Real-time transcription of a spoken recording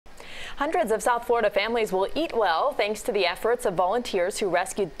Hundreds of South Florida families will eat well thanks to the efforts of volunteers who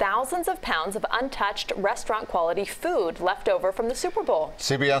rescued thousands of pounds of untouched restaurant-quality food left over from the Super Bowl.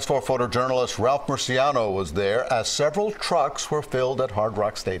 CBS4 photojournalist Rafael Murciano was there as several trucks were filled at Hard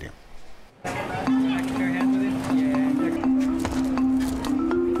Rock Stadium.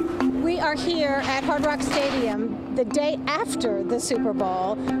 We are here at Hard Rock Stadium the day after the Super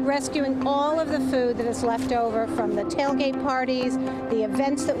Bowl, rescuing all of the food that is left over from the tailgate parties, the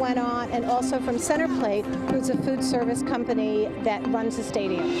events that went on, and also from Centerplate, who's a food service company that runs the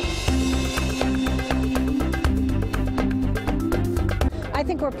stadium. I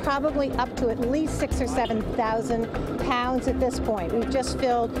think we're probably up to at least 6,000 or 7,000 pounds at this point. We've just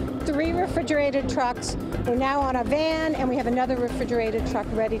filled 3 refrigerated trucks. We're now on a van, and we have another refrigerated truck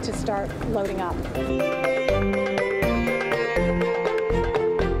ready to start loading up.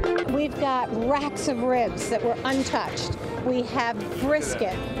 We've got racks of ribs that were untouched. We have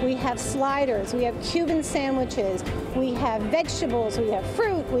brisket, we have sliders, we have Cuban sandwiches, we have vegetables, we have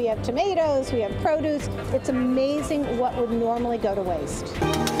fruit, we have tomatoes, we have produce. It's amazing what would normally go to waste.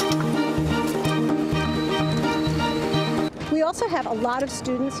 We also have a lot of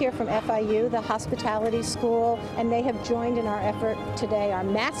students here from FIU, the hospitality school, and they have joined in our effort today, our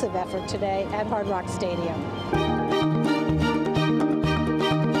massive effort today at Hard Rock Stadium.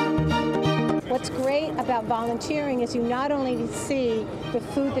 What's great about volunteering is you not only see the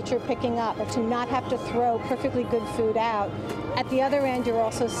food that you're picking up, but to not have to throw perfectly good food out. At the other end, you're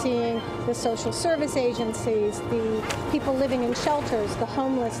also seeing the social service agencies, the people living in shelters, the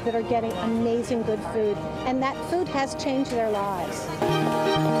homeless that are getting amazing good food, and that food has changed their lives.